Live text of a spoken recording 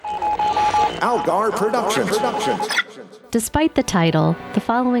Algar Productions. Despite the title, the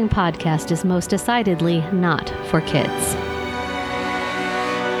following podcast is most decidedly not for kids.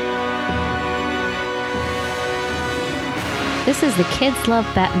 This is the Kids Love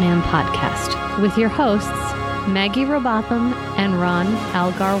Batman podcast with your hosts, Maggie Robotham and Ron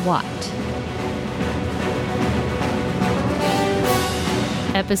Algar Watt.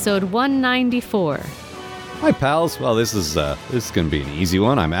 Episode 194. Hi, pals. Well, this is going to be an easy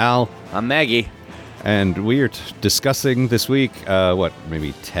one. I'm Al. I'm Maggie. And we are discussing this week,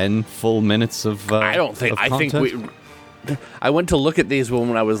 maybe 10 full minutes of I went to look at these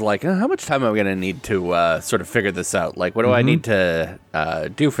when I was like, how much time am I going to need to sort of figure this out? Like, what do I need to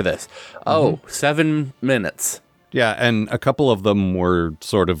do for this? 7 minutes. Yeah, and a couple of them were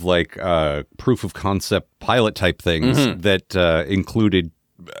sort of like proof of concept pilot type things that included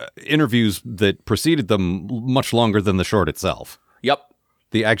interviews that preceded them much longer than the short itself. Yep.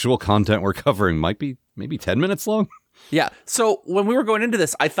 The actual content we're covering might be maybe 10 minutes long. Yeah. So when we were going into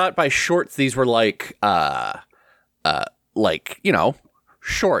this, I thought by shorts these were like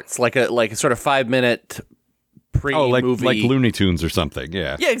shorts, like a sort of 5-minute pre-movie, like Looney Tunes or something.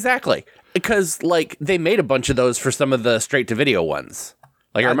 Yeah. Yeah, exactly. Because like they made a bunch of those for some of the straight to video ones.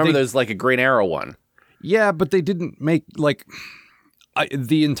 Like I remember there's like a Green Arrow one. Yeah, but they didn't make like.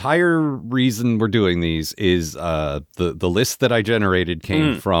 The entire reason we're doing these is the list that I generated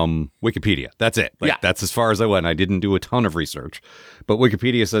came from Wikipedia. That's it. That's as far as I went. I didn't do a ton of research. But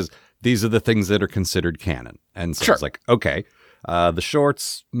Wikipedia says these are the things that are considered canon. And so it's like, okay, the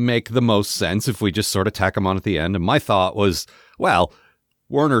shorts make the most sense if we just sort of tack them on at the end. And my thought was, well,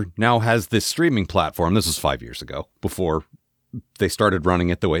 Warner now has this streaming platform. This was 5 years ago, before they started running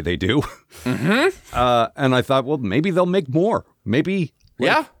it the way they do. And I thought, well, maybe they'll make more. Maybe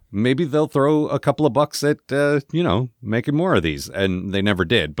they'll throw a couple of bucks at, making more of these. And they never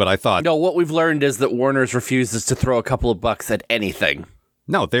did. But I thought... No, what we've learned is that Warner's refuses to throw a couple of bucks at anything.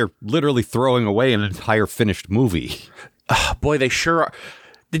 No, they're literally throwing away an entire finished movie. Boy, they sure are.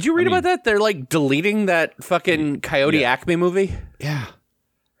 Did you read about that? They're like deleting that fucking Coyote Acme movie? Yeah.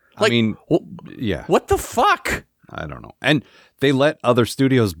 Like, yeah. What the fuck? I don't know. And they let other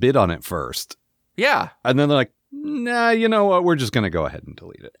studios bid on it first. Yeah. And then they're like, nah, you know what? We're just going to go ahead and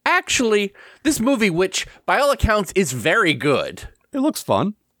delete it. Actually, this movie, which by all accounts is very good. It looks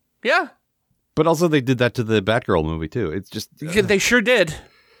fun. Yeah. But also they did that to the Batgirl movie, too. It's just... They sure did.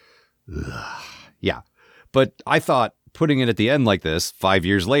 Yeah. But I thought putting it at the end like this, 5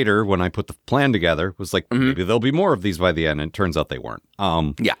 years later, when I put the plan together, was like, maybe there'll be more of these by the end. And it turns out they weren't.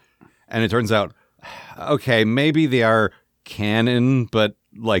 Yeah. And it turns out, okay, maybe they are canon, but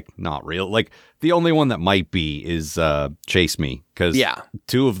like not real. Like the only one that might be is Chase Me, because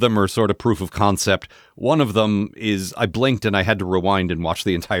two of them are sort of proof of concept. One of them is I blinked and I had to rewind and watch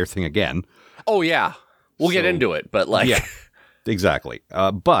the entire thing again. Oh yeah, we'll get into it, but like yeah, exactly.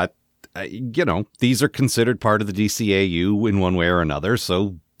 But these are considered part of the DCAU in one way or another,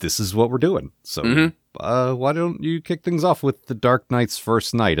 so this is what we're doing. So why don't you kick things off with The Dark Knight's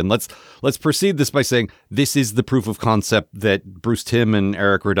First Night? And let's proceed this by saying this is the proof of concept that Bruce Timm and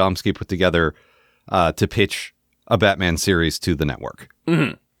Eric Radomski put together to pitch a Batman series to the network.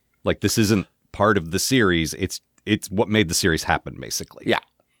 Like this isn't part of the series. It's what made the series happen, basically.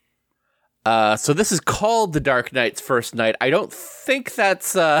 Yeah. So this is called The Dark Knight's First Night. I don't think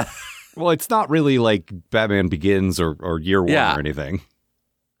that's... Well, it's not really like Batman Begins or Year One or anything.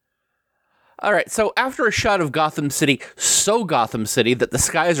 All right, so after a shot of Gotham City, so Gotham City that the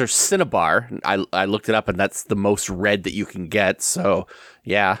skies are cinnabar. I looked it up, and that's the most red that you can get. So,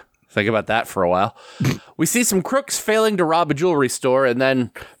 yeah, think about that for a while. We see some crooks failing to rob a jewelry store, and then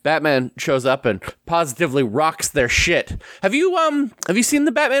Batman shows up and positively rocks their shit. Have you seen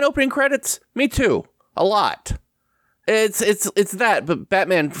the Batman opening credits? Me too, a lot. It's that, but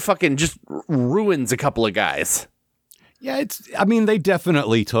Batman fucking just ruins a couple of guys. Yeah, they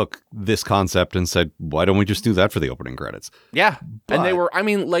definitely took this concept and said, why don't we just do that for the opening credits? Yeah. And they were,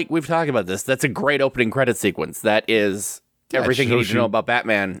 like we've talked about this. That's a great opening credit sequence. That is everything you need to know about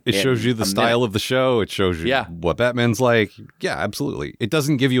Batman. It shows you the style of the show. It shows you what Batman's like. Yeah, absolutely. It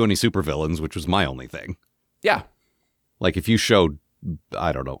doesn't give you any supervillains, which was my only thing. Yeah. Like if you showed,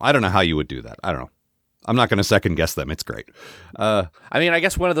 I don't know how you would do that. I don't know. I'm not going to second guess them. It's great. I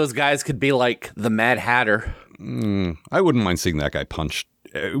guess one of those guys could be like the Mad Hatter. I wouldn't mind seeing that guy punched,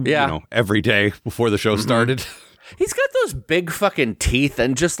 every day before the show started. He's got those big fucking teeth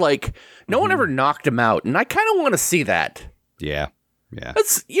and just like no one ever knocked him out. And I kind of want to see that. Yeah. Yeah.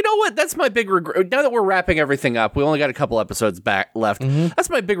 That's, you know what? That's my big regret. Now that we're wrapping everything up, we only got a couple episodes left. That's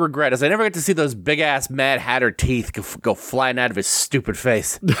my big regret is I never get to see those big ass Mad Hatter teeth go flying out of his stupid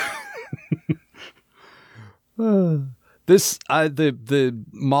face. This the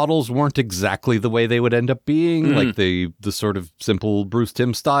models weren't exactly the way they would end up being, like the sort of simple Bruce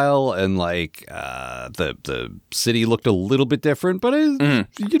Timm style, and like the city looked a little bit different, but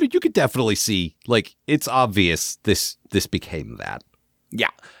you could definitely see, like, it's obvious this became that. Yeah,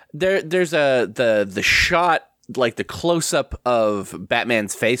 there's the shot, like the close up of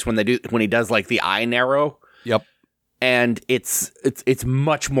Batman's face when he does like the eye narrow. Yep. And it's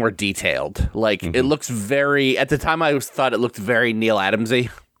much more detailed. Like, it looks very... At the time, I thought it looked very Neil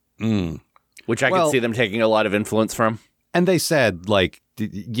Adamsy, which I could see them taking a lot of influence from. And they said, like,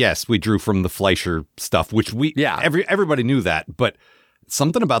 yes, we drew from the Fleischer stuff, which everybody knew that, but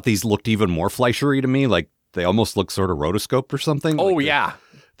something about these looked even more Fleischer-y to me. Like, they almost look sort of rotoscoped or something. Oh, like yeah.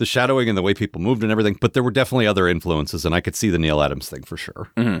 The shadowing and the way people moved and everything, but there were definitely other influences, and I could see the Neil Adams thing for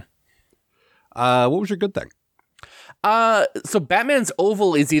sure. What was your good thing? So Batman's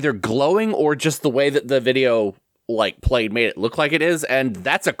oval is either glowing or just the way that the video like played made it look like it is, and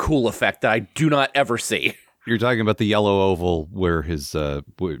that's a cool effect that I do not ever see. You're talking about the yellow oval where his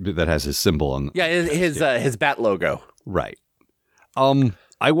that has his symbol on. Yeah, his bat logo. Right.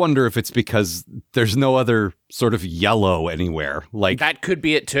 I wonder if it's because there's no other sort of yellow anywhere. Like, that could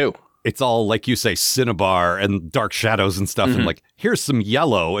be it too. It's all, like you say, cinnabar and dark shadows and stuff, and like, here's some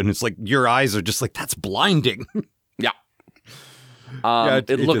yellow, and it's like your eyes are just like, that's blinding. Yeah.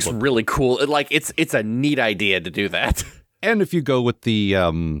 It looks really cool. It's a neat idea to do that. And if you go with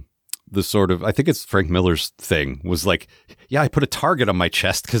the sort of, I think it's Frank Miller's thing, was like, yeah, I put a target on my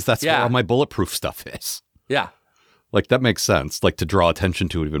chest because that's where all my bulletproof stuff is. Yeah. Like, that makes sense, like, to draw attention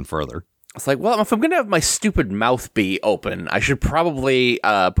to it even further. It's like, well, if I'm going to have my stupid mouth be open, I should probably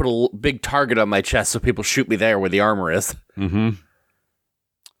put a big target on my chest so people shoot me there where the armor is. Mm-hmm.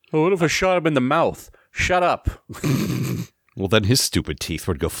 Oh, what if I shot him in the mouth? Shut up. Well, then his stupid teeth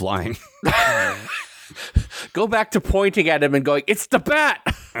would go flying. Go back to pointing at him and going, it's the bat!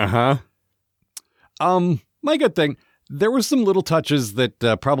 Uh-huh. My good thing, there were some little touches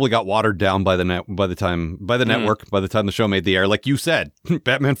that probably got watered down by the network, by the time the show made the air. Like you said,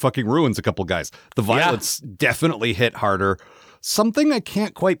 Batman fucking ruins a couple guys. The violence definitely hit harder. Something I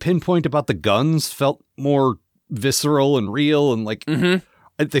can't quite pinpoint about the guns felt more visceral and real, and like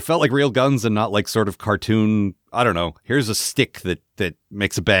they felt like real guns and not like sort of cartoon. I don't know. Here's a stick that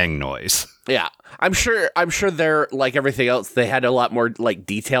makes a bang noise. Yeah, I'm sure they're like everything else. They had a lot more like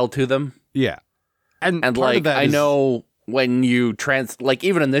detail to them. Yeah, and like I know when you like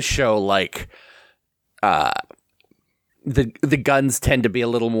even in this show, like the guns tend to be a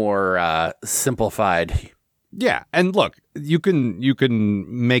little more simplified. Yeah, and look, you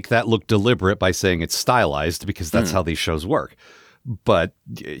can make that look deliberate by saying it's stylized because that's how these shows work. But,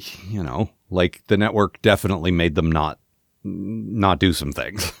 you know, like, the network definitely made them not do some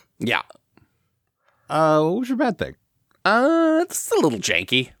things. Yeah. What was your bad thing? It's a little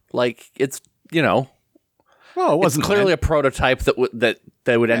janky. Like, it's, you know. Well, it wasn't clearly a prototype that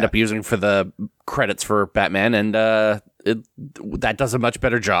they would end up using for the credits for Batman, and that does a much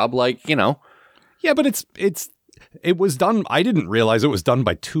better job, like, you know. Yeah, but it was done. I didn't realize it was done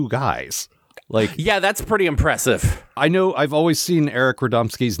by two guys. Like, yeah, that's pretty impressive. I know I've always seen Eric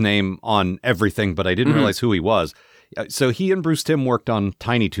Radomski's name on everything, but I didn't realize who he was. So he and Bruce Timm worked on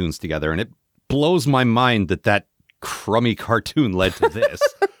Tiny Toons together, and it blows my mind that crummy cartoon led to this.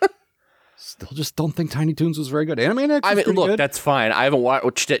 Still just don't think Tiny Toons was very good. Animaniacs was pretty good. That's fine. I haven't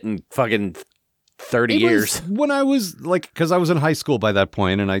watched it in fucking 30 years. When I was like, because I was in high school by that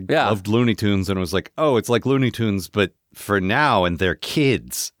point, and I loved Looney Tunes, and it was like, oh, it's like Looney Tunes, but for now, and they're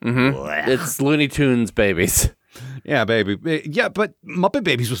kids. Mm-hmm. It's Looney Tunes babies. Yeah, baby. Yeah, but Muppet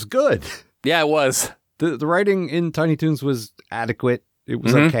Babies was good. Yeah, it was. The writing in Tiny Toons was adequate. It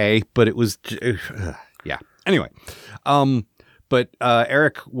was okay, but it was, yeah. Anyway, but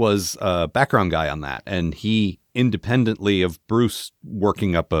Eric was a background guy on that, and he, independently of Bruce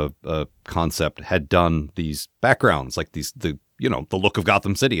working up a concept, had done these backgrounds, like the look of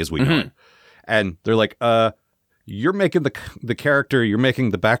Gotham City as we know it. And they're like, you're making the character, you're making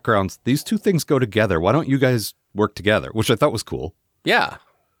the backgrounds. These two things go together. Why don't you guys work together? Which I thought was cool. Yeah.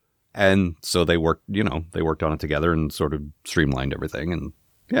 And so they worked on it together and sort of streamlined everything. And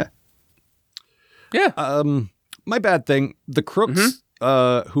yeah. Yeah. My bad thing, the crooks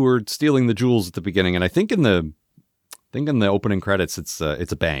who were stealing the jewels at the beginning, and I think in the opening credits it's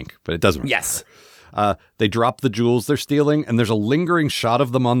a bank, but it doesn't matter. Yes. They drop the jewels they're stealing, and there's a lingering shot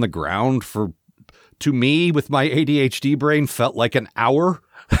of them on the ground for, to me, with my ADHD brain, felt like an hour.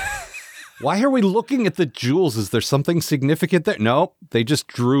 Why are we looking at the jewels? Is there something significant there? No, they just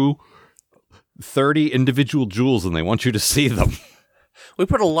drew 30 individual jewels and they want you to see them. We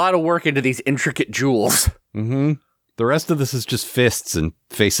put a lot of work into these intricate jewels. Mm-hmm. The rest of this is just fists and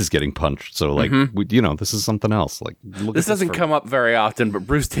faces getting punched. So, like, this is something else. Like, this doesn't come up very often, but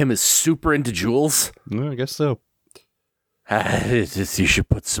Bruce Timm is super into jewels. I guess so. You should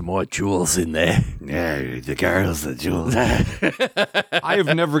put some more jewels in there. Yeah, the girls, the jewels. I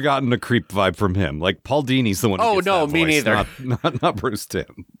have never gotten a creep vibe from him. Like, Paul Dini's the one who gets that me voice, neither. Not Bruce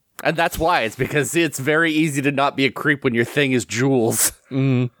Timm. And that's why. It's because it's very easy to not be a creep when your thing is jewels.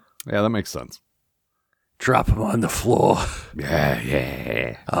 Yeah, that makes sense. Drop them on the floor.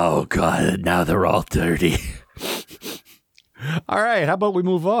 Yeah. Oh, God, now they're all dirty. All right, how about we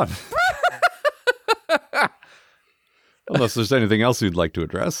move on? Unless there's anything else you'd like to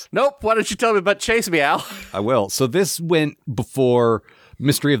address. Nope, why don't you tell me about Chase Me, Al? I will. So this went before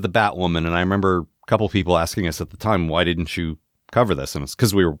Mystery of the Batwoman, and I remember a couple people asking us at the time, why didn't you cover this? And it's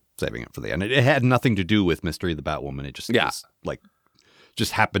because we were saving it for the end. It had nothing to do with Mystery of the Batwoman. It just was,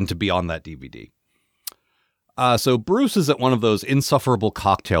 just happened to be on that DVD. So Bruce is at one of those insufferable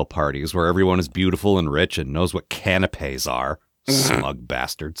cocktail parties where everyone is beautiful and rich and knows what canapes are. Smug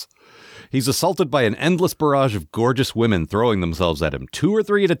bastards. He's assaulted by an endless barrage of gorgeous women throwing themselves at him, 2 or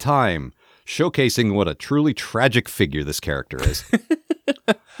 3 at a time, showcasing what a truly tragic figure this character is.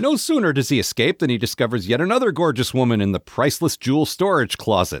 No sooner does he escape than he discovers yet another gorgeous woman in the priceless jewel storage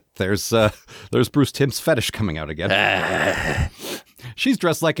closet. There's Bruce Timm's fetish coming out again. She's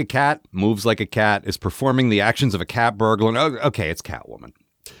dressed like a cat, moves like a cat, is performing the actions of a cat burglar. Oh, okay, it's Catwoman.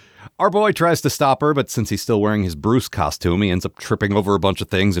 Our boy tries to stop her, but since he's still wearing his Bruce costume, he ends up tripping over a bunch of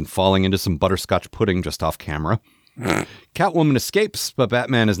things and falling into some butterscotch pudding just off camera. Catwoman escapes, but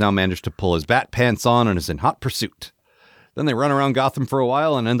Batman has now managed to pull his bat pants on and is in hot pursuit. Then they run around Gotham for a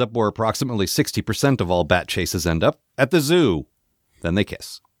while and end up where approximately 60% of all bat chases end up, at the zoo. Then they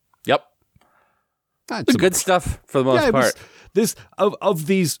kiss. Yep. That's good stuff for the most part. This of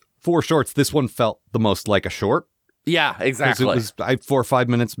these 4 shorts, this one felt the most like a short. Yeah, exactly. It was 4 or 5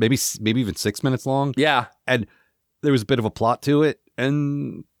 minutes, maybe even 6 minutes long. Yeah, and there was a bit of a plot to it,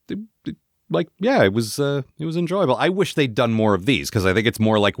 and it was enjoyable. I wish they'd done more of these because I think it's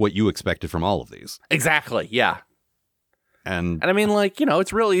more like what you expected from all of these. Exactly. Yeah. And I mean,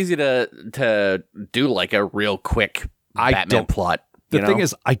 it's real easy to do like a real quick Batman plot. The thing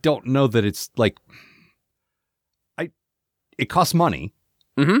is, I don't know that it's like it costs money.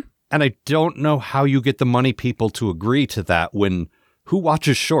 Mm-hmm. And I don't know how you get the money people to agree to that when who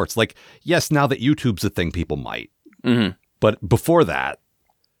watches shorts? Like, yes, now that YouTube's a thing, people might. Mm-hmm. But before that,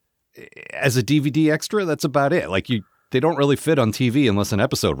 as a DVD extra, that's about it. Like they don't really fit on TV unless an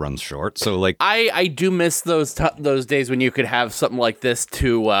episode runs short. So like, I do miss those days when you could have something like this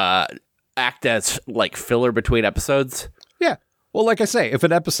to act as like filler between episodes. Yeah. Well, like I say, if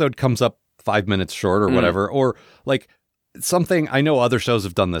an episode comes up 5 minutes short or whatever, or like something, I know other shows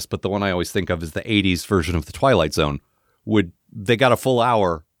have done this, but the one I always think of is the 80s version of The Twilight Zone. They got a full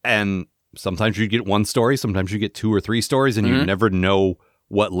hour, and sometimes you get 1 story, sometimes you get 2 or 3 stories, and you never know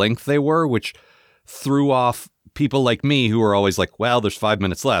what length they were, which threw off people like me who are always like, well, there's 5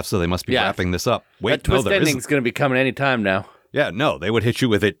 minutes left, so they must be wrapping this up. Wait, that twist ending's going to be coming any time now. Yeah, no, they would hit you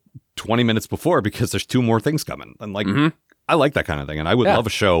with it 20 minutes before because there's 2 more things coming. And like, I like that kind of thing, and I would love a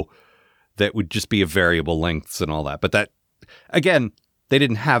show that would just be of variable lengths and all that. But that, again, they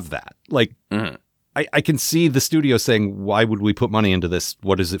didn't have that. Like, I can see the studio saying, why would we put money into this?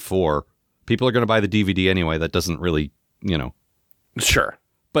 What is it for? People are going to buy the DVD anyway. That doesn't really, Sure.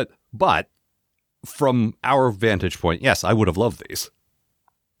 But from our vantage point, yes, I would have loved these.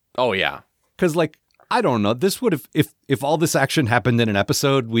 Oh, yeah. Because, like, I don't know. This would have, if all this action happened in an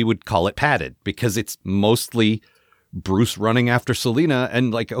episode, we would call it padded because it's mostly Bruce running after Selina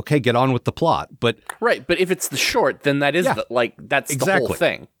and like, okay, get on with the plot. But right. But if it's the short, then that is that's the whole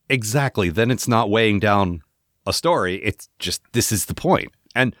thing. Exactly. Then it's not weighing down a story. It's just, this is the point.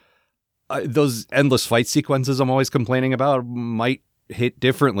 And those endless fight sequences I'm always complaining about might hit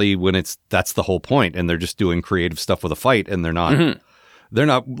differently when that's the whole point. And they're just doing creative stuff with a fight and they're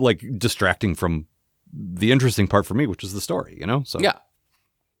not like distracting from the interesting part for me, which is the story, So yeah.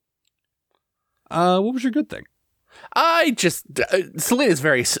 What was your good thing? I just Selina's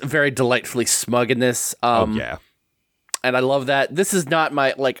very, very delightfully smug in this. Yeah, and I love that. This is not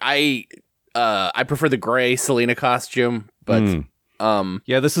my I prefer the gray Selina costume, but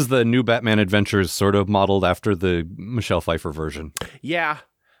yeah, this is the new Batman Adventures, sort of modeled after the Michelle Pfeiffer version. Yeah,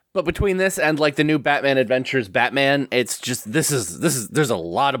 but between this and like the new Batman Adventures Batman, it's just this is there's a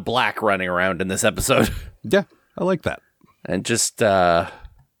lot of black running around in this episode. Yeah, I like that, and just.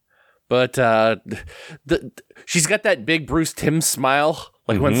 But she's got that big Bruce Timm smile.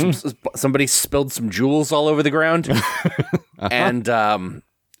 like when somebody spilled some jewels all over the ground, and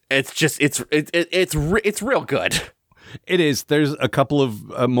it's real good. It is. There's a couple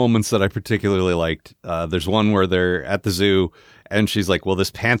of moments that I particularly liked. There's one where they're at the zoo, and she's like, "Well,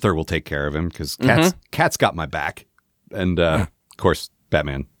 this panther will take care of him because Cat's got my back," and of course,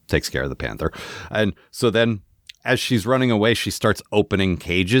 Batman takes care of the panther, and so then. As she's running away, she starts opening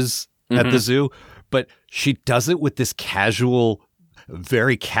cages at the zoo, but she does it with this casual,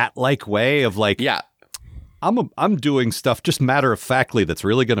 very cat-like way of like, I'm doing stuff just matter-of-factly that's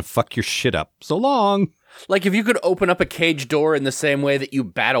really going to fuck your shit up. So long. Like if you could open up a cage door in the same way that you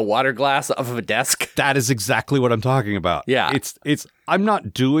bat a water glass off of a desk. That is exactly what I'm talking about. Yeah. It's I'm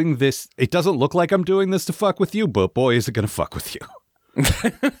not doing this. It doesn't look like I'm doing this to fuck with you, but boy, is it going to fuck with you.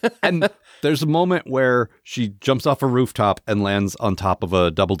 And there's a moment where she jumps off a rooftop and lands on top of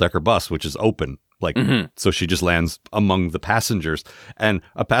a double-decker bus, which is open. Like, so she just lands among the passengers. And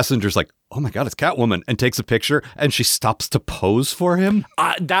a passenger's like, oh my God, it's Catwoman, and takes a picture, and she stops to pose for him.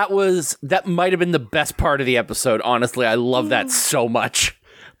 That might have been the best part of the episode. Honestly, I love that so much.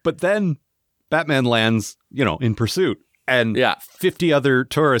 But then Batman lands, in pursuit. And 50 other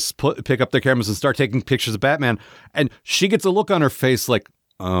tourists pick up their cameras and start taking pictures of Batman. And she gets a look on her face like,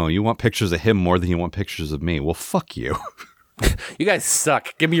 oh, you want pictures of him more than you want pictures of me. Well, fuck you. You guys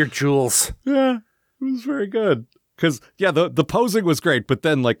suck. Give me your jewels. Yeah, it was very good. Because, the posing was great. But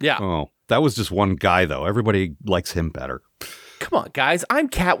then, oh, that was just one guy, though. Everybody likes him better. Come on, guys. I'm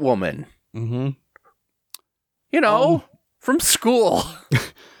Catwoman. Mm-hmm. From school.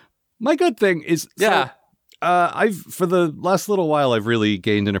 My good thing is... for the last little while, I've really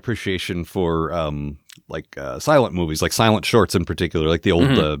gained an appreciation for silent movies, like silent shorts in particular, like the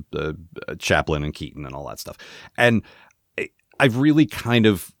old Chaplin and Keaton and all that stuff. And I've really kind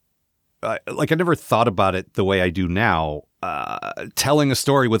of I never thought about it the way I do now, telling a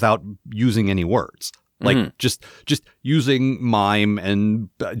story without using any words. Like just using mime and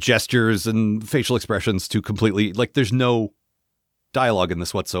gestures and facial expressions to completely there's no dialogue in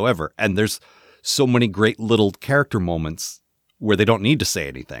this whatsoever. And there's so many great little character moments where they don't need to say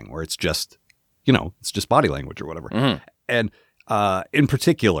anything, where it's just, it's just body language or whatever. And in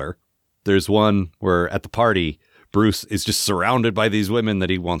particular, there's one where at the party, Bruce is just surrounded by these women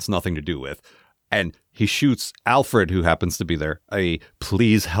that he wants nothing to do with. And he shoots Alfred, who happens to be there, a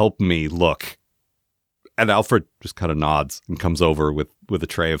please help me look. And Alfred just kind of nods and comes over with a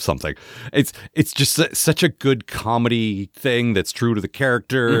tray of something. It's just such a good comedy thing that's true to the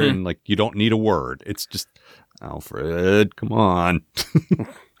character, and you don't need a word. It's just, Alfred, come on.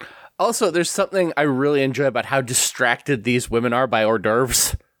 Also, there's something I really enjoy about how distracted these women are by hors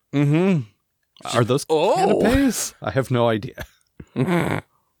d'oeuvres. Are those canapes? I have no idea.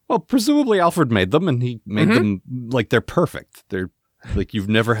 Well, presumably Alfred made them, and he made them they're perfect. They're you've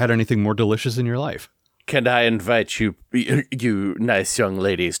never had anything more delicious in your life. Can I invite you nice young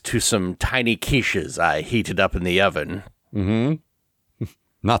ladies, to some tiny quiches I heated up in the oven?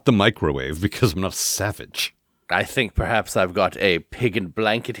 Not the microwave, because I'm not a savage. I think perhaps I've got a pig and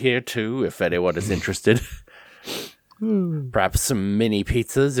blanket here, too, if anyone is interested. Perhaps some mini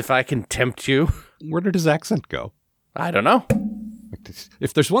pizzas, if I can tempt you. Where did his accent go? I don't know.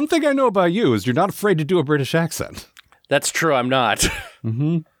 If there's one thing I know about you, is you're not afraid to do a British accent. That's true, I'm not.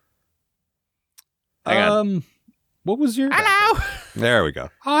 Hang on. What was your... Hello! There we go.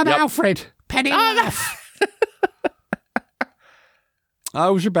 On Alfred! Pennyworth!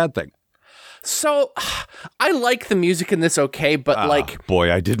 What was your bad thing? So, I like the music in this okay, but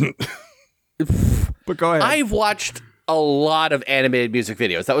boy, I didn't. But go ahead. I've watched a lot of animated music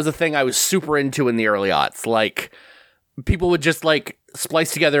videos. That was a thing I was super into in the early aughts. People would just,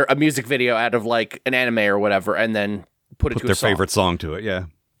 splice together a music video out of, an anime or whatever, and then put it to a song. Put their favorite song to it, yeah.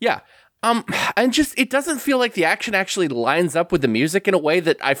 Yeah. And just, it doesn't feel like the action actually lines up with the music in a way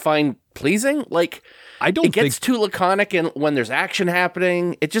that I find pleasing. It gets too laconic when there's action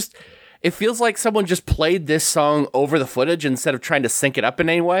happening. It feels like someone just played this song over the footage instead of trying to sync it up in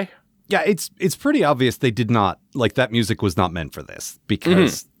any way. Yeah, it's pretty obvious they did not, that music was not meant for this,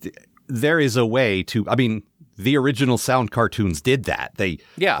 because there is a way to, the original sound cartoons did that. They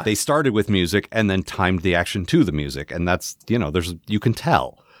started with music and then timed the action to the music, and that's, you can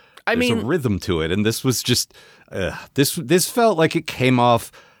tell. There's a rhythm to it, and this was just this felt like it came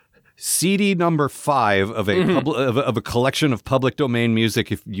off CD number 5 of of a collection of public domain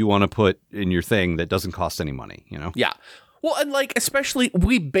music. If you want to put in your thing that doesn't cost any money, Yeah. Well, and like, especially,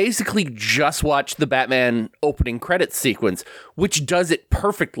 we basically just watched the Batman opening credits sequence, which does it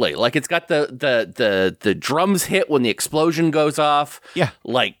perfectly. Like, it's got the drums hit when the explosion goes off. Yeah.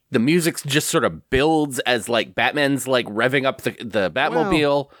 Like, the music just sort of builds as, like, Batman's, like, revving up the Batmobile.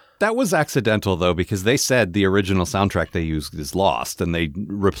 Well, that was accidental, though, because they said the original soundtrack they used is lost, and they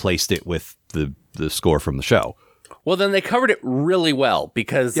replaced it with the score from the show. Well, then they covered it really well,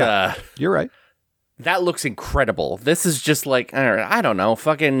 because... You're right. That looks incredible. This is just like, I don't know,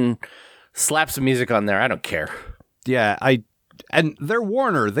 fucking slap some music on there. I don't care. Yeah, and they're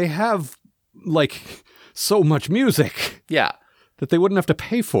Warner. They have, like, so much music. Yeah. That they wouldn't have to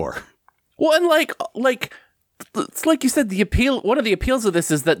pay for. Well, and like it's like you said, one of the appeals of this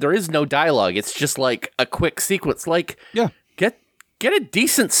is that there is no dialogue. It's just like a quick sequence. Like, yeah, get a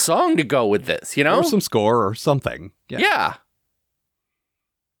decent song to go with this, you know? Or some score or something. Yeah.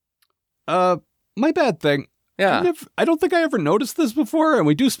 My bad thing. Yeah. I don't think I ever noticed this before, and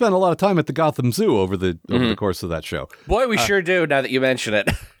we do spend a lot of time at the Gotham Zoo over the course of that show. Boy, we sure do, now that you mention it.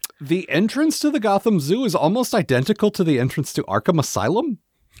 The entrance to the Gotham Zoo is almost identical to the entrance to Arkham Asylum.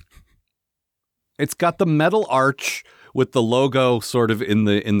 It's got the metal arch with the logo sort of in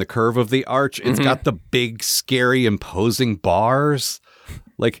the curve of the arch. It's got the big, scary, imposing bars.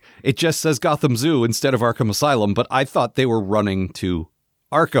 Like, it just says Gotham Zoo instead of Arkham Asylum, but I thought they were running to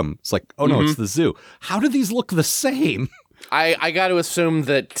Arkham. It's like, oh no, it's the zoo. How do these look the same? I got to assume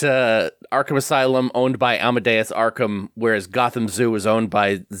that Arkham Asylum owned by Amadeus Arkham, whereas Gotham Zoo was owned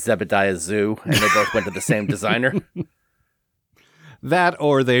by Zebediah Zoo, and they both went to the same designer. That,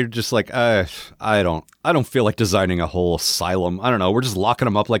 or they're just like, I don't feel like designing a whole asylum. I don't know. We're just locking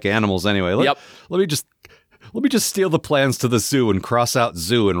them up like animals anyway. Let me just steal the plans to the zoo and cross out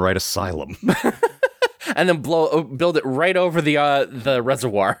zoo and write asylum. And then build it right over the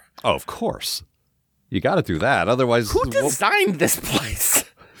reservoir. Oh, of course. You got to do that. Otherwise... Who designed this place?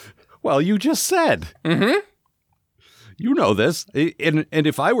 Well, you just said. Mm-hmm. You know this. And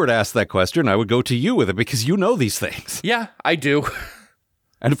if I were to ask that question, I would go to you with it because you know these things. Yeah, I do.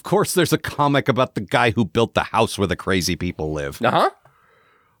 And of course, there's a comic about the guy who built the house where the crazy people live. Uh-huh.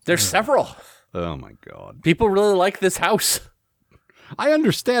 There's several. Oh, my God. People really like this house. I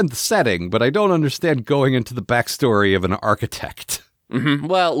understand the setting, but I don't understand going into the backstory of an architect. Mm-hmm.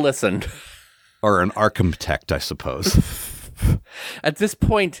 Well, listen. Or an architect, I suppose. At this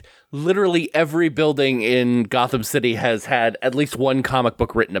point, literally every building in Gotham City has had at least one comic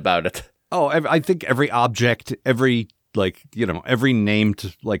book written about it. Oh, I think every object, every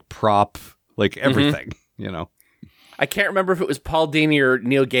named, like, prop, like, everything, you know. I can't remember if it was Paul Dini or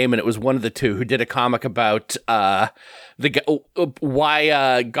Neil Gaiman. It was one of the two who did a comic about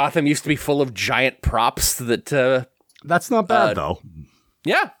why Gotham used to be full of giant props. That's not bad, though.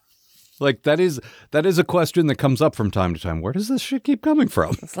 Yeah. Like, that is a question that comes up from time to time. Where does this shit keep coming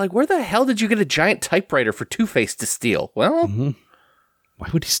from? It's like, where the hell did you get a giant typewriter for Two-Face to steal? Well... Mm-hmm. Why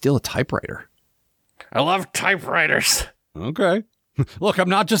would he steal a typewriter? I love typewriters. Okay. Look, I'm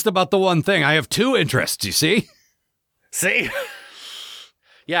not just about the one thing. I have two interests, you see? See?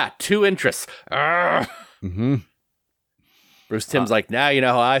 Yeah, two interests. Mm-hmm. Bruce Timm's like, now you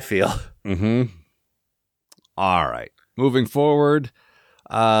know how I feel. Mm-hmm. All right. Moving forward,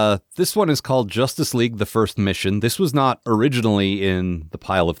 this one is called Justice League: The First Mission. This was not originally in the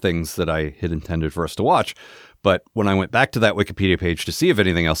pile of things that I had intended for us to watch, but when I went back to that Wikipedia page to see if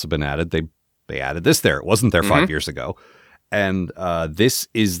anything else had been added, they added this there. It wasn't there 5 years ago. And this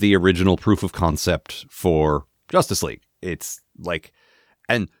is the original proof of concept for Justice League. It's like,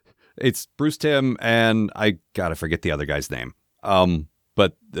 and it's Bruce Timm and I forget the other guy's name.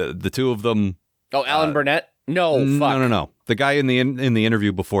 But the two of them. Oh, Alan Burnett? No, fuck. No. The guy in the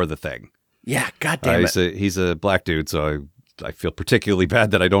interview before the thing. Yeah, goddamn it. He's a black dude, so I feel particularly bad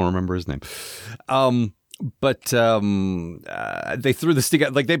that I don't remember his name. But they threw this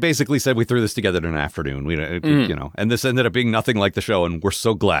together. Like, they basically said, we threw this together in an afternoon. You know, and this ended up being nothing like the show, and we're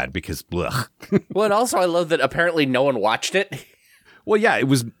so glad because. Well, and also I love that apparently no one watched it. Well, yeah, it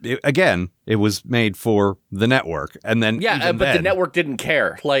was made for the network, and then but the network didn't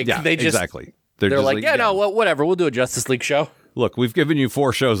care. Like, they just exactly. They're like, no, whatever. We'll do a Justice League show. Look, we've given you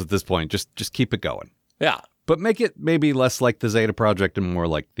 4 shows at this point. Just keep it going. Yeah, but make it maybe less like the Zeta Project and more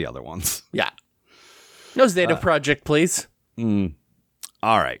like the other ones. Yeah. No Zeta Project, please.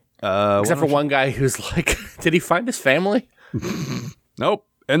 All right. Except for one guy who's like, did he find his family? Nope.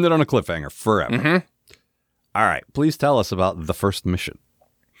 Ended on a cliffhanger forever. Mm-hmm. All right. Please tell us about The First Mission.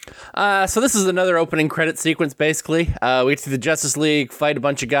 So this is another opening credit sequence, basically. We get to the Justice League, fight a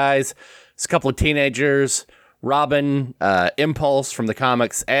bunch of guys. It's a couple of teenagers, Robin, Impulse from the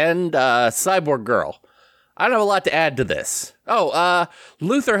comics, and Cyborg Girl. I don't have a lot to add to this. Oh,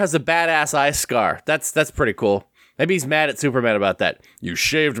 Luthor has a badass eye scar. That's pretty cool. Maybe he's mad at Superman about that. You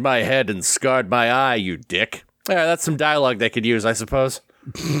shaved my head and scarred my eye, you dick. Yeah, that's some dialogue they could use, I suppose.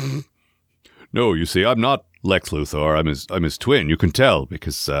 No, you see, I'm not Lex Luthor. I'm his twin. You can tell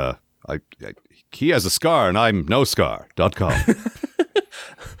because he has a scar and I'm no scar.com.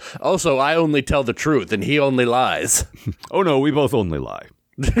 Also, I only tell the truth and he only lies. Oh no, we both only lie.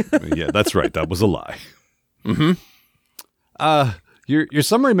 Yeah, that's right. That was a lie. Mm-hmm. Your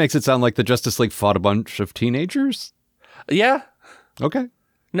summary makes it sound like the Justice League fought a bunch of teenagers. Yeah. Okay.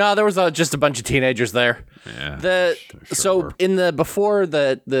 No, there was just a bunch of teenagers there. Yeah. So in the before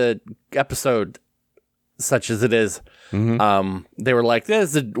the episode, such as it is, they were like,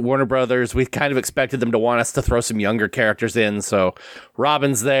 "This is the Warner Brothers. We kind of expected them to want us to throw some younger characters in." So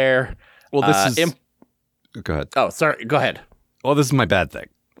Robin's there. Well, this is. Go ahead. Oh, sorry. Go ahead. Well, this is my bad thing.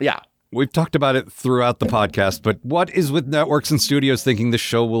 Yeah. We've talked about it throughout the podcast, but what is with networks and studios thinking these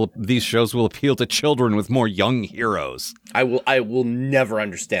shows will appeal to children with more young heroes? I will never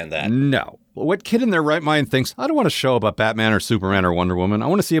understand that. No. What kid in their right mind thinks, I don't want a show about Batman or Superman or Wonder Woman. I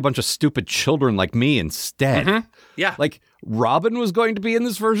want to see a bunch of stupid children like me instead. Mm-hmm. Yeah. Like, Robin was going to be in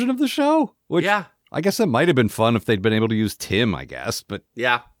this version of the show? Which, yeah. I guess it might have been fun if they'd been able to use Tim, I guess, but...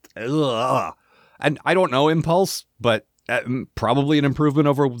 Yeah. Ugh. And I don't know Impulse, but... probably an improvement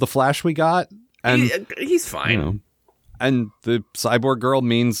over the Flash we got. And he's fine. You know, and the Cyborg Girl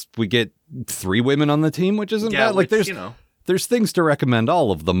means we get 3 women on the team, which isn't bad. Like there's things to recommend all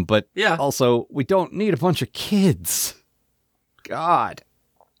of them, but also we don't need a bunch of kids. God.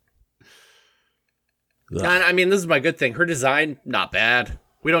 And, I mean, this is my good thing. Her design, not bad.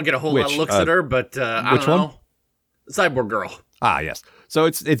 We don't get a whole lot of looks at her, but I don't know. Cyborg Girl. Ah, yes. So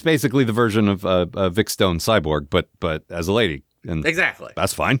it's basically the version of Vic Stone Cyborg, but as a lady. And exactly.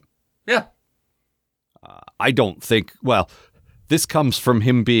 That's fine. Yeah. I don't think. Well, this comes from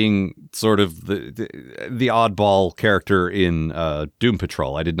him being sort of the oddball character in Doom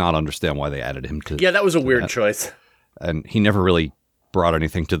Patrol. I did not understand why they added him to. Yeah, that was a weird choice. And he never really brought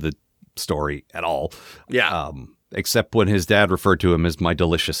anything to the story at all. Yeah. Except when his dad referred to him as my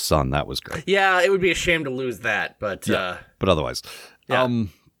delicious son. That was great. Yeah, it would be a shame to lose that, but... but otherwise. Yeah.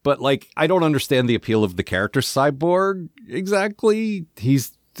 But, like, I don't understand the appeal of the character Cyborg exactly.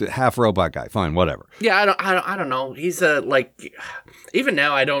 He's half robot guy. Fine, whatever. Yeah, I don't know. He's like... Even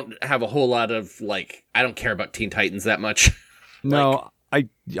now, I don't have a whole lot of, like... I don't care about Teen Titans that much. No,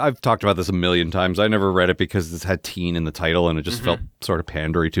 I've talked about this a million times. I never read it because it had teen in the title, and it just felt sort of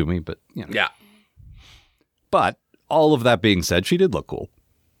pandery to me, but, you know. Yeah. But all of that being said, she did look cool.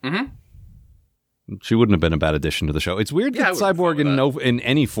 Mm-hmm. She wouldn't have been a bad addition to the show. It's weird that Cyborg in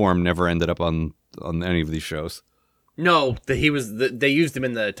any form never ended up on any of these shows. No, they used him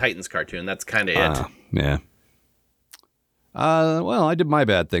in the Titans cartoon. That's kind of it. Yeah. Well, I did my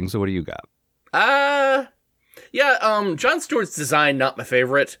bad thing, so what do you got? Jon Stewart's design, not my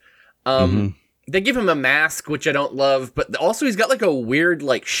favorite. They give him a mask, which I don't love, but also he's got like a weird,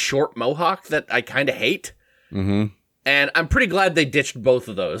 like, short mohawk that I kind of hate. Mm-hmm. And I'm pretty glad they ditched both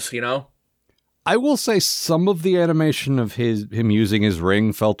of those, you know? I will say some of the animation of him using his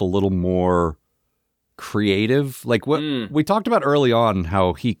ring felt a little more creative. Like what we talked about early on,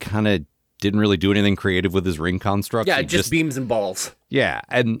 how he kind of didn't really do anything creative with his ring construct. Yeah, just beams and balls. Yeah,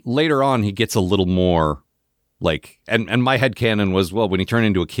 and later on he gets a little more like, and my headcanon was, well, when he turned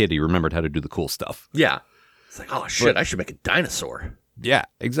into a kid, he remembered how to do the cool stuff. Yeah. It's like, oh shit, I should make a dinosaur. Yeah,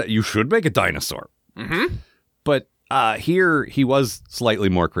 exactly. You should make a dinosaur. Mm-hmm. But here he was slightly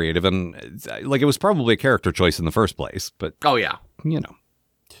more creative, and like it was probably a character choice in the first place. But oh yeah, you know,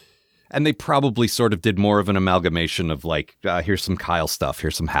 and they probably sort of did more of an amalgamation of like, here's some Kyle stuff,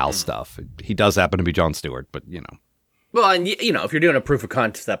 here's some Hal stuff. He does happen to be Jon Stewart, but you know. Well, and you know, if you're doing a proof of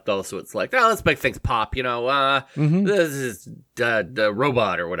concept, also it's like, oh, let's make things pop. You know, this is the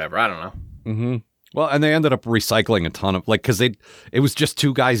robot or whatever. I don't know. Mm-hmm. Well, and they ended up recycling a ton of like, because it was just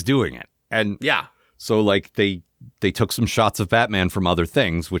 2 guys doing it, and yeah. So, like, they took some shots of Batman from other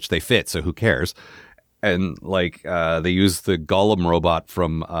things, which they fit, so who cares? And, like, they used the Gollum robot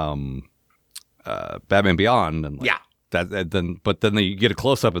from Batman Beyond. And, like, yeah. But then you get a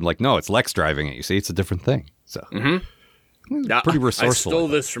close-up and, like, no, it's Lex driving it. You see, it's a different thing. So, pretty resourceful. I stole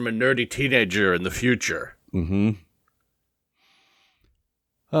this from a nerdy teenager in the future. Mm-hmm.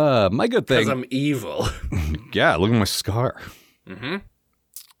 My good thing... Because I'm evil. Yeah, look at my scar.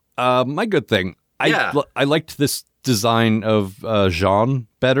 Mm-hmm. My good thing... I liked this design of Jean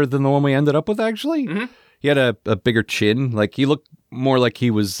better than the one we ended up with, actually. Mm-hmm. He had a bigger chin. Like, he looked more like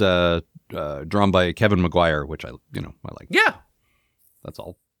he was drawn by Kevin Maguire, which I like. Yeah. That's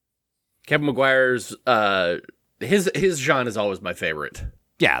all. Kevin Maguire's his Jean is always my favorite.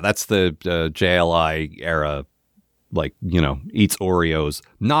 Yeah, that's the JLI era, like, eats Oreos,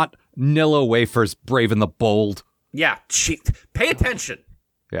 not Nilla wafers, Brave and the Bold. Yeah, pay attention.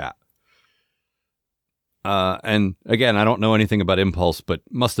 Yeah. And again, I don't know anything about Impulse, but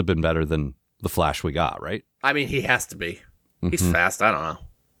must have been better than the Flash we got, right? I mean, he has to be. He's fast. I don't know.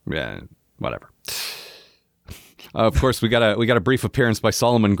 Yeah, whatever. Of course, we got a brief appearance by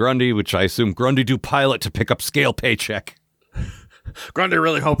Solomon Grundy, which I assume Grundy do pilot to pick up scale paycheck. Grundy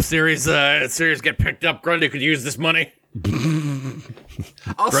really hopes series get picked up. Grundy could use this money.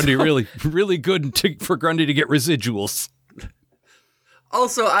 Also, Grundy really good for Grundy to get residuals.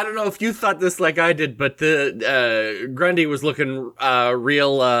 Also, I don't know if you thought this like I did, but the Grundy was looking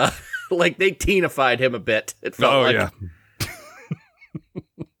real like they teenified him a bit. It felt like. Yeah.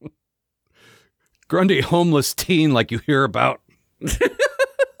 Grundy homeless teen like you hear about.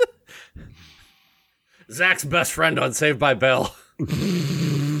 Zach's best friend on Saved by Bell.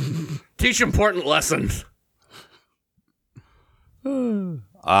 Teach important lessons. All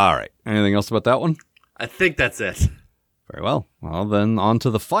right. Anything else about that one? I think that's it. Very well. Well, then on to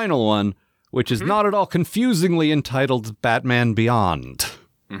the final one, which is not at all confusingly entitled Batman Beyond.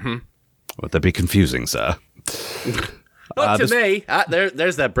 Mm-hmm. Would that be confusing, sir? To me,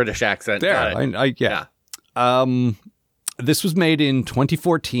 there's that British accent. There, yeah. This was made in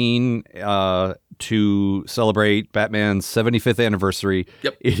 2014 to celebrate Batman's 75th anniversary.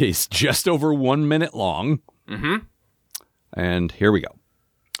 Yep. It is just over 1 minute long. Mm-hmm. And here we go.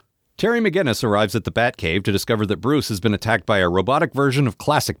 Terry McGinnis arrives at the Batcave to discover that Bruce has been attacked by a robotic version of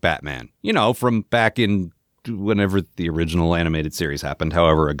classic Batman. From back in whenever the original animated series happened,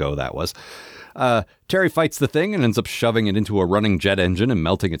 however ago that was. Terry fights the thing and ends up shoving it into a running jet engine and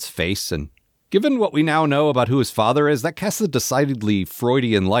melting its face. And given what we now know about who his father is, that casts a decidedly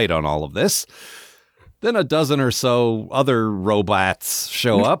Freudian light on all of this. Then a dozen or so other robots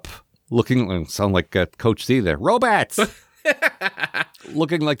show up, sound like Coach C there. Robots!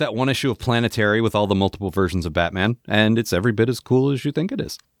 Looking like that one issue of Planetary with all the multiple versions of Batman, and it's every bit as cool as you think it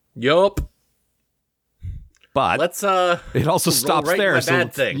is. Yup. But let's it also stops right there.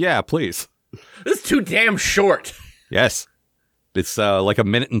 Bad thing. Yeah, please. This is too damn short. Yes. It's like 1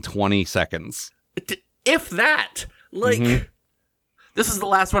 minute and 20 seconds. If that. Like, This is the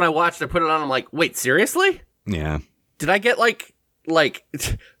last one I watched. I put it on. I'm like, wait, seriously? Yeah. Did I get like,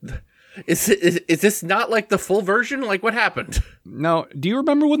 is this not like the full version? Like, what happened? No. Do you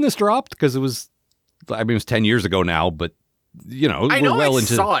remember when this dropped? Because it was 10 years ago now, but, I know I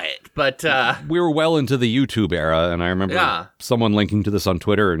saw it, but... we were well into the YouTube era, and I remember someone linking to this on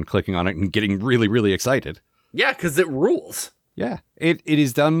Twitter and clicking on it and getting really, really excited. Yeah, because it rules. Yeah. It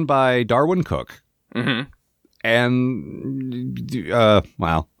is done by Darwin Cook. Mm-hmm. And,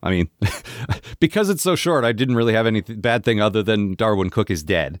 because it's so short, I didn't really have any bad thing other than Darwin Cook is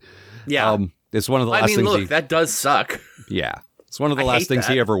dead. Yeah. It's one of the last things that does suck. Yeah. It's one of the last things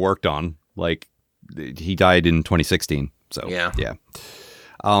he ever worked on. Like, he died in 2016. So, yeah.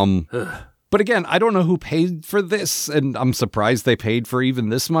 But again, I don't know who paid for this, and I'm surprised they paid for even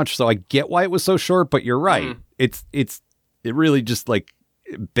this much, so I get why it was so short, but you're right. It really just, like,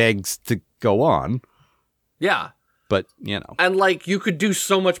 begs to go on. Yeah. But, And, like, you could do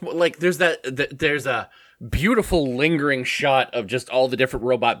so much more. Like, there's a beautiful lingering shot of just all the different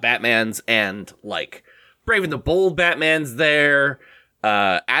robot Batmans, and, like, Brave and the Bold Batman's there,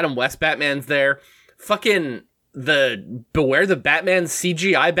 Adam West Batman's there, fucking the Beware the Batman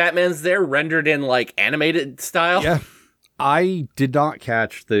CGI Batman's there, rendered in, like, animated style. Yeah. I did not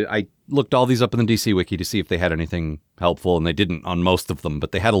catch I looked all these up in the DC Wiki to see if they had anything helpful, and they didn't on most of them,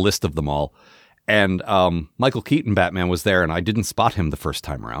 but they had a list of them all. And Michael Keaton Batman was there, and I didn't spot him the first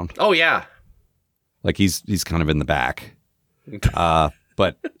time around. Oh, yeah. Like, he's kind of in the back.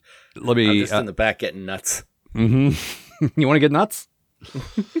 But let me... I'm just in the back getting nuts. Mm-hmm. You want to get nuts?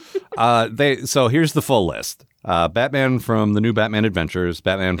 So here's the full list. Batman from the New Batman Adventures,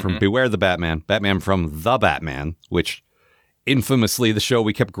 Batman from Beware the Batman, Batman from The Batman, which infamously the show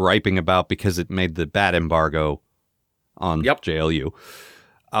we kept griping about because it made the Bat embargo on JLU.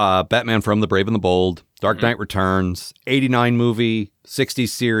 Batman from The Brave and the Bold, Dark Knight Returns, 89 movie, 60s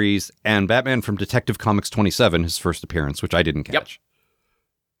series, and Batman from Detective Comics 27, his first appearance, which I didn't catch. Yep.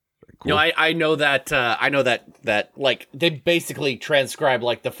 Cool. No, I know that. I know that like they basically transcribe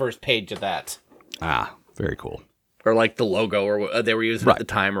like the first page of that. Ah, very cool. Or like the logo or they were using at the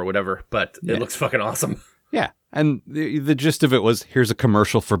time or whatever. But it looks fucking awesome. Yeah, and the gist of it was, here's a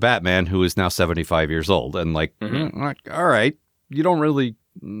commercial for Batman who is now 75 years old, and like, all right, you don't really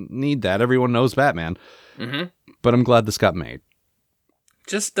need that. Everyone knows Batman. But I'm glad this got made.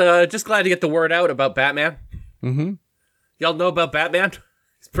 Just glad to get the word out about Batman. Mm-hmm. Y'all know about Batman?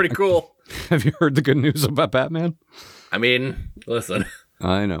 It's pretty cool. Have you heard the good news about Batman? I mean, listen.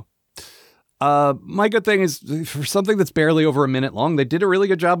 I know. My good thing is, for something that's barely over a minute long, they did a really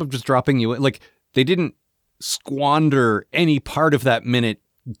good job of just dropping you in. Like, they didn't squander any part of that minute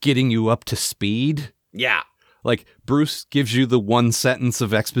getting you up to speed. Yeah. Like, Bruce gives you the one sentence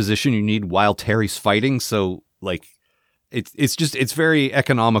of exposition you need while Terry's fighting, so, like, it's very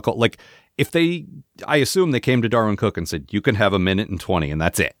economical. Like, I assume they came to Darwin Cook and said, you can have 1:20, and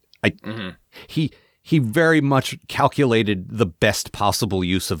that's it. He very much calculated the best possible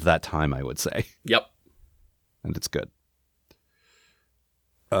use of that time, I would say. Yep. And it's good.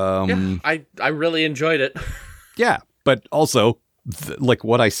 Yeah, I really enjoyed it. Yeah, but also, like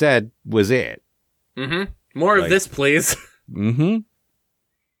what I said was it. Mm-hmm. More of this, please. Mm-hmm.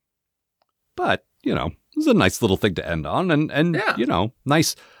 But, you know, it was a nice little thing to end on. And yeah. You know,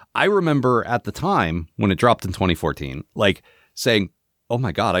 nice. I remember at the time when it dropped in 2014, like saying, oh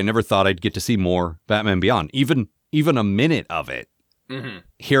my God, I never thought I'd get to see more Batman Beyond. Even a minute of it. Mm-hmm.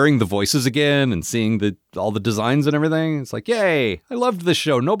 Hearing the voices again and seeing all the designs and everything. It's like, yay, I loved this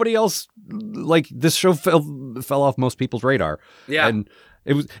show. Nobody else, like, this show fell off most people's radar. Yeah. And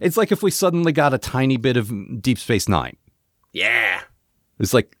it's like if we suddenly got a tiny bit of Deep Space Nine. Yeah.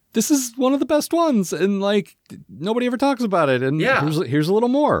 It's like, this is one of the best ones. And, like, nobody ever talks about it. And here's a little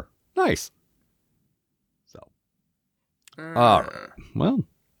more. Nice. So. All right. Well,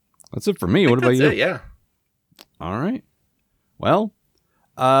 that's it for me. What about you? Yeah. All right. Well,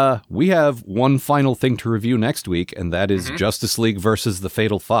 we have one final thing to review next week, and that is Justice League versus the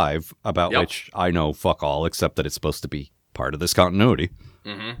Fatal Five, about which I know fuck all, except that it's supposed to be part of this continuity.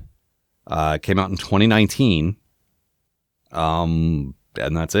 It came out in 2019. And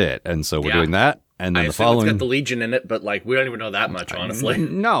that's it. And so we're doing that. And then the following, it's got the Legion in it, but like we don't even know that much, honestly.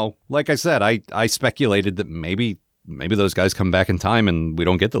 No, like I said, I speculated that maybe those guys come back in time and we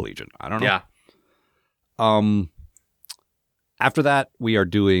don't get the Legion. I don't know. Yeah. After that, we are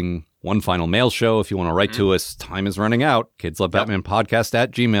doing one final mail show. If you want to write to us, time is running out.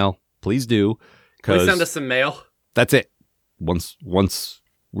 KidsLoveBatmanPodcast@gmail.com. Please do. Please send us some mail. That's it. Once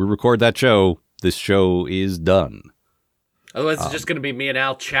we record that show, this show is done. Otherwise, it's just going to be me and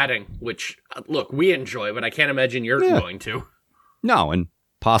Al chatting, which, look, we enjoy, but I can't imagine you're going to. No, and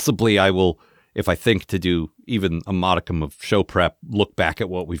possibly I will, if I think to do even a modicum of show prep, look back at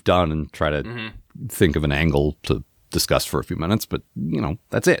what we've done and try to think of an angle to discuss for a few minutes. But, you know,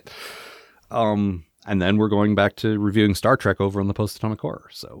 that's it. And then we're going back to reviewing Star Trek over on the Post-Atomic Horror.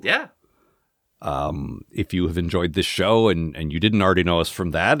 So yeah. If you have enjoyed this show and you didn't already know us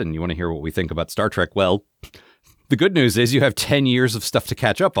from that and you want to hear what we think about Star Trek, well, the good news is you have 10 years of stuff to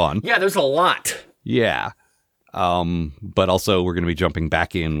catch up on. Yeah, there's a lot. Yeah. But also we're going to be jumping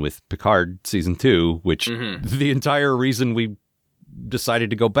back in with Picard season 2, which the entire reason we decided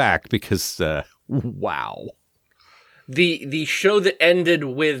to go back because, wow. The show that ended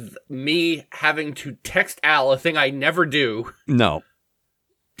with me having to text Al, a thing I never do. No.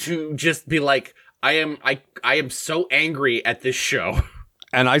 To just be like, I am so angry at this show.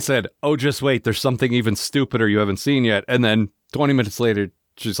 And I said, oh, just wait, there's something even stupider you haven't seen yet. And then 20 minutes later,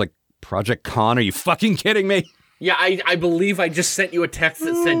 she's like, Project Con, are you fucking kidding me? Yeah, I believe I just sent you a text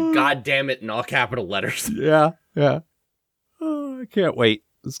that said, God damn it, in all capital letters. Yeah. Oh, I can't wait.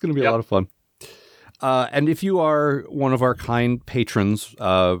 It's going to be a lot of fun. And if you are one of our kind patrons,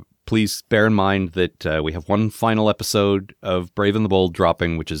 please bear in mind that we have one final episode of Brave and the Bold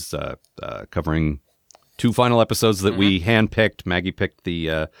dropping, which is covering 2 final episodes that we handpicked. Maggie picked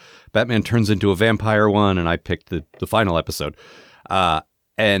the Batman Turns Into a Vampire one, and I picked the final episode.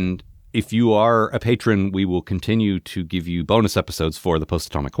 And if you are a patron, we will continue to give you bonus episodes for the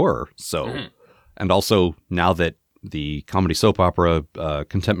Post-Atomic Horror. So, and also now that the comedy soap opera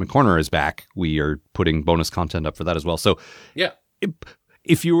Contentment Corner is back, we are putting bonus content up for that as well. So, yeah,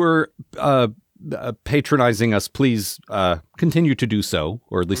 if you were patronizing us, please continue to do so,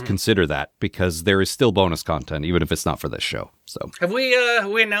 or at least consider that, because there is still bonus content, even if it's not for this show. So, have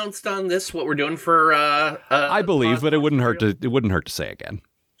we announced on this what we're doing for? I believe, but it wouldn't hurt to say again.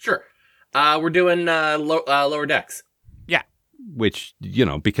 Sure, we're doing Lower Decks. Yeah, which, you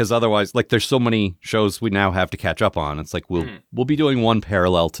know, because otherwise, like, there's so many shows we now have to catch up on. It's like we'll be doing one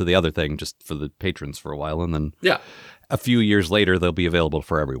parallel to the other thing just for the patrons for a while, and then a few years later they'll be available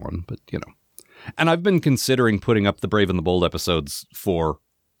for everyone. But, you know. And I've been considering putting up the Brave and the Bold episodes for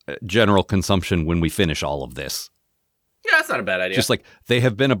general consumption when we finish all of this. Yeah, that's not a bad idea. Just like they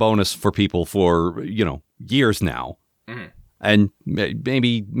have been a bonus for people for, you know, years now. And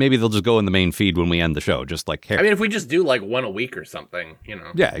maybe they'll just go in the main feed when we end the show, just like Harry. I mean, if we just do like one a week or something, you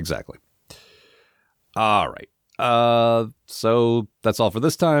know. Yeah, exactly. All right. So that's all for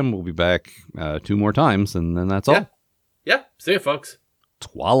this time. We'll be back 2 more times, and then that's all. Yeah. See you, folks.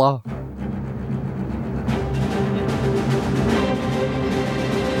 Twala.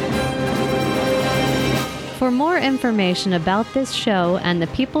 For more information about this show and the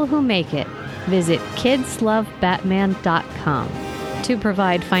people who make it, visit kidslovebatman.com. To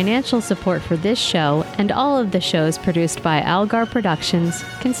provide financial support for this show and all of the shows produced by Algar Productions,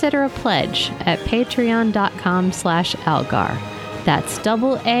 consider a pledge at patreon.com/Algar. That's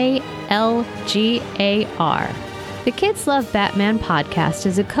AALGAR. The Kids Love Batman podcast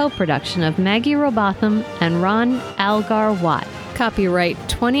is a co-production of Maggie Robotham and Ron Algar Watt. Copyright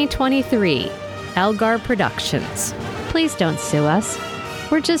 2023, Algar Productions. Please don't sue us.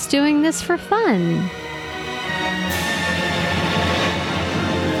 We're just doing this for fun.